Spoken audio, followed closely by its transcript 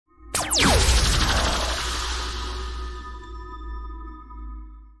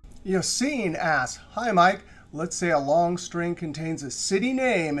Yassine asks, hi, Mike. Let's say a long string contains a city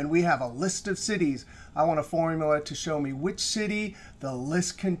name, and we have a list of cities. I want a formula to show me which city the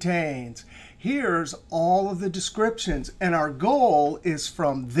list contains. Here's all of the descriptions. And our goal is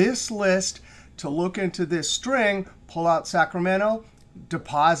from this list to look into this string, pull out Sacramento,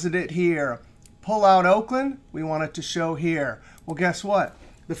 deposit it here. Pull out Oakland, we want it to show here. Well, guess what?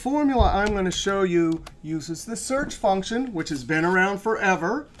 The formula I'm going to show you uses the search function, which has been around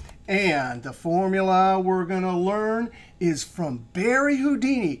forever. And the formula we're going to learn is from Barry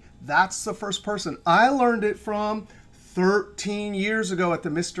Houdini. That's the first person I learned it from 13 years ago at the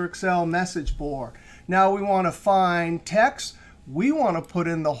Mr. Excel message board. Now we want to find text. We want to put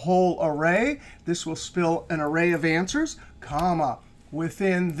in the whole array. This will spill an array of answers, comma,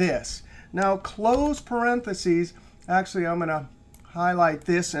 within this. Now close parentheses. Actually, I'm going to highlight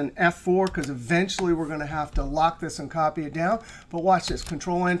this in F4 because eventually we're going to have to lock this and copy it down. But watch this,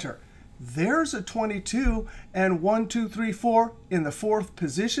 Control Enter. There's a 22 and 1, 2, 3, 4 in the fourth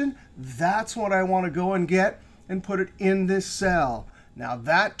position. That's what I want to go and get and put it in this cell. Now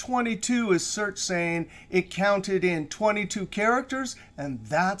that 22 is search saying it counted in 22 characters, and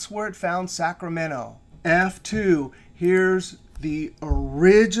that's where it found Sacramento. F2, here's the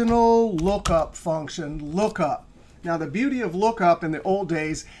original lookup function, lookup. Now, the beauty of lookup in the old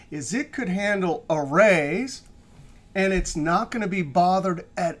days is it could handle arrays, and it's not going to be bothered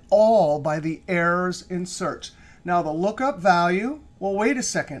at all by the errors in search. Now, the lookup value, well, wait a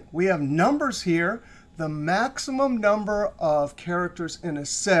second. We have numbers here. The maximum number of characters in a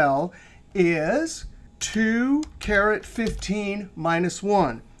cell is 2 caret 15 minus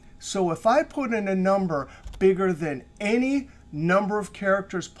 1. So if I put in a number bigger than any number of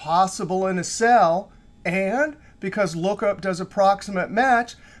characters possible in a cell, and because lookup does approximate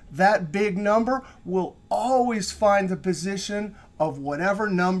match, that big number will always find the position of whatever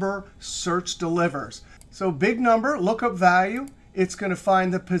number search delivers. So big number, lookup value, it's going to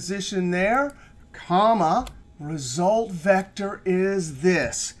find the position there, comma, result vector is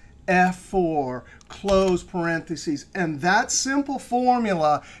this, F4, close parentheses. And that simple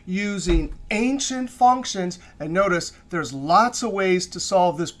formula using ancient functions, and notice there's lots of ways to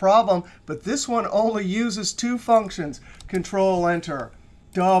solve this problem, but this one only uses 2 functions. Control Enter.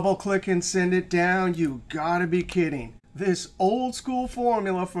 Double click and send it down. You gotta be kidding. This old school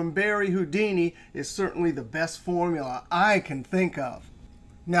formula from Barry Houdini is certainly the best formula I can think of.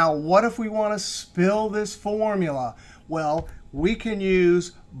 Now, what if we want to spill this formula? Well, we can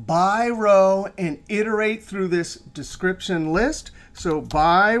use by row and iterate through this description list. So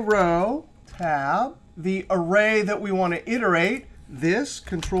by row, tab, the array that we want to iterate, this,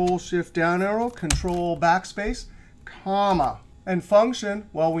 Control Shift down arrow, Control backspace, comma. And function,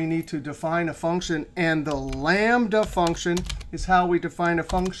 well, we need to define a function. And the lambda function is how we define a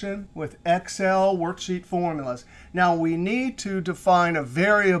function with Excel worksheet formulas. Now, we need to define a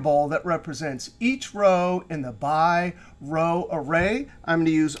variable that represents each row in the by row array. I'm going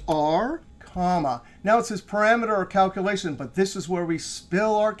to use R, comma. Now, it says parameter or calculation, but this is where we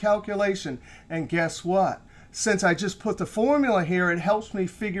spill our calculation. And guess what? Since I just put the formula here, it helps me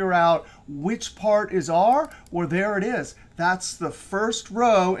figure out which part is R. Well, there it is. That's the first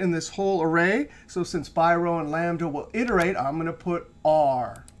row in this whole array. So since BYROW and LAMBDA will iterate, I'm going to put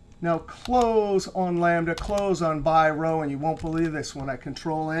R. Now close on LAMBDA, close on BYROW, and you won't believe this. When I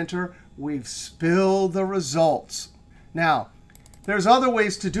Control Enter, we've spilled the results. Now, there's other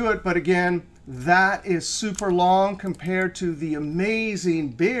ways to do it, but again, that is super long compared to the amazing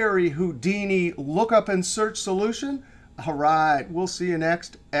Barry Houdini lookup and search solution. All right, we'll see you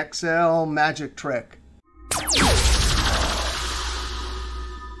next Excel magic trick.